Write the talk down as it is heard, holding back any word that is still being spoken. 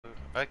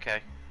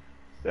Okay.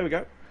 There we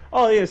go.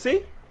 Oh yeah,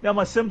 see? Now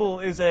my symbol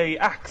is a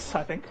axe,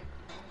 I think.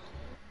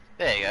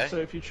 There you go. So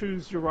if you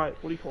choose your right,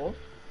 what do you call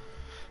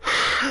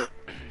it?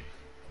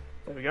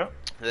 There we go.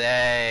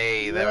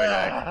 Hey, there we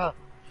go.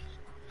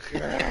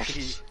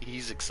 Yes.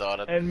 He's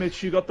excited. And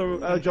Mitch, you got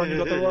the John, you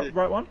got the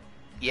right one.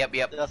 Yep.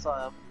 Yes,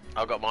 I am.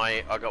 I got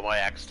my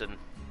Axton.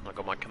 I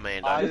got my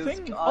commando. Your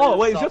thing? Oh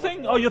wait, is your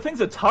thing? Oh, your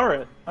thing's a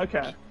turret.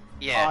 Okay.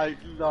 Yeah. I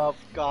love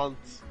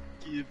guns.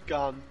 Give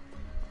gun.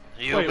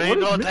 You Wait, may what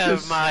is not have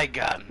Mitch's- my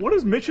gun. What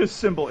is Mitch's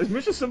symbol? Is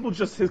Mitch's symbol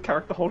just his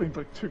character holding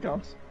the two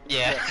guns?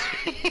 Yeah.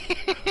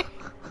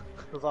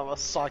 Because I'm a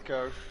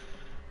psycho.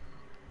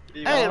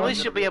 Hey, at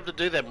least you'll be able to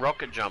do them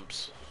rocket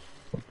jumps.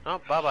 Oh,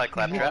 bye-bye,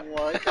 Claptrap. Can't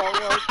wait.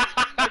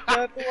 I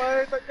can't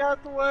wait. I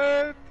can't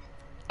wait.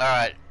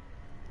 Alright.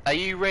 Are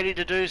you ready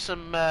to do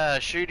some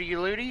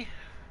shooty-looty?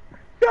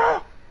 Yeah.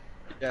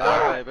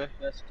 Yeah, baby.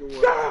 Let's do it.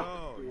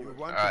 Oh, you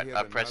want to Alright, hear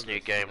I press another new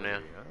game story, now.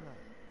 huh?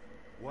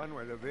 One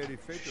where the very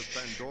fate of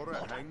Pandora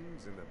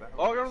hangs in the balance.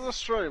 Welcome to the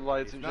stream,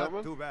 ladies It's and not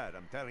gentlemen. too bad,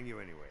 I'm telling you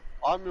anyway.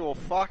 I'm your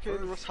fucking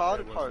First,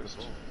 retarded there was host.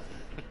 the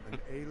vault, an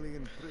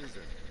alien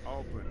prison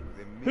open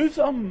with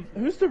a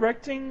Who's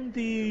directing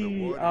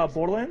the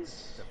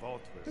Borderlands? The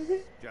vault was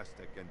Movie? just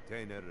a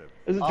container of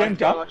Is it I James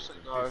don't Gunn? actually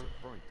know.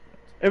 disappointment.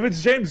 If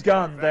it's James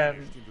Gunn, then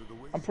Vanished into the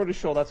waste. I'm pretty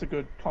sure that's a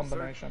good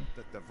combination.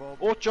 Certain that the vault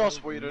Or Joss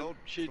held Whedon. no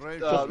She, treasure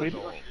Joss at Whedon?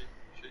 all.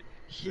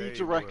 he They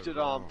directed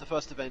were wrong. the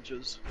first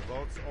Avengers, The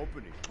vault's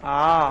opening.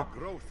 Ah. The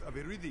growth of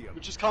iridium.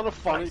 which is kind of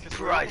funny because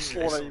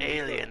Priceless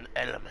alien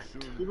element.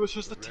 Soon, He was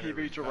just the rare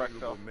TV director.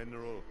 valuable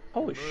mineral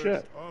Holy emerged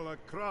shit. all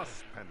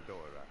across Pandora.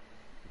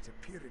 Its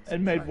appearance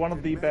It made one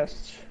of the attracted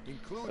best many,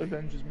 including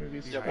Avengers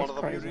movies. Yeah, That's one of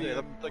the crazy.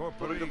 yeah,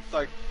 putting them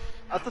like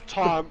at the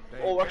time,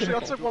 or actually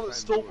I'd say one that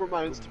still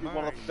remains to be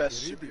one of the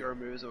best superhero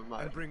movies ever and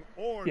made. bring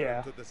order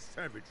Yeah. to the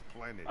savage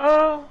planet.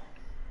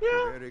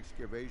 Yeah. Their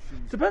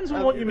excavations Depends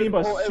on what you mean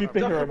by Well, superhero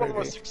definitely one of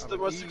movie. the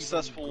most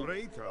successful,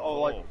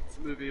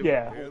 movie of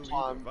Yeah.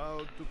 all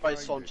time,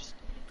 based on just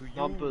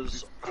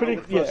numbers. Pretty-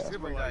 over the first yeah. 3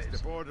 civilized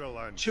days. the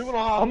borderlands. Oh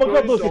 $2.5 my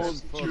god, billion look, in 2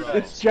 it's- days.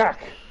 It's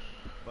Jack.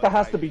 But That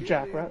has to I be hear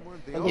Jack, they right?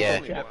 weren't the That only Yeah.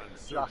 looks like Jack.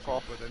 ones Jack searching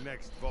off. for the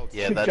next vault.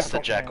 Yeah, Jack that's the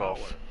off, jack man.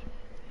 off.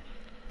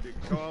 The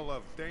call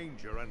of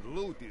danger and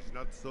loot is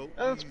not so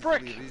And it's easily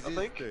Brick, I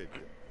think. resisted.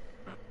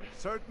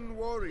 Certain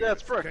warriors Yeah,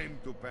 it's Brick. came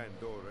to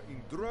Pandora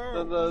in droves.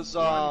 Then there's to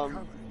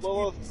uncover its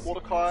Lilith, hidden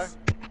Mordecai.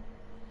 secrets.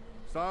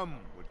 Some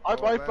would I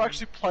call them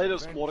actually played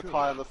as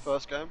Mordecai in the adventurers.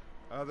 first game.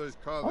 Others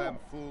call them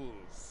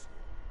fools.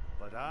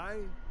 But I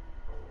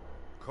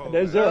call And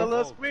there's them Zero. And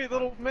that's folk. me,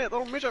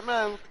 little midget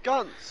man with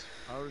guns.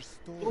 Our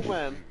story Little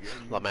man.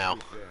 begins Lamau.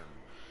 with them,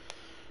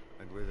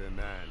 and with a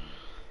man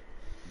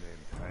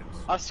named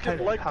Hanson. I skipped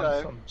Hey, leg day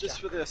handsome just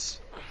Jack. for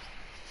this.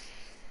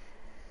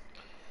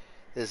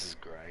 This is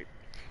great.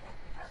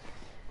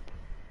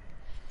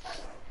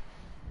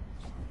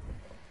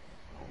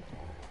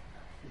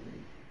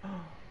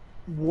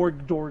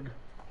 Warg Dorg.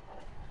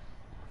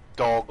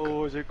 Dog.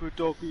 Oh, it's a good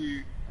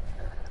doggy.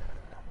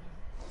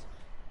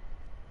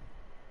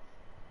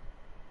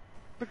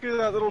 Look at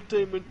that little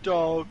demon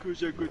dog.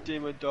 Who's a good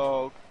demon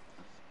dog?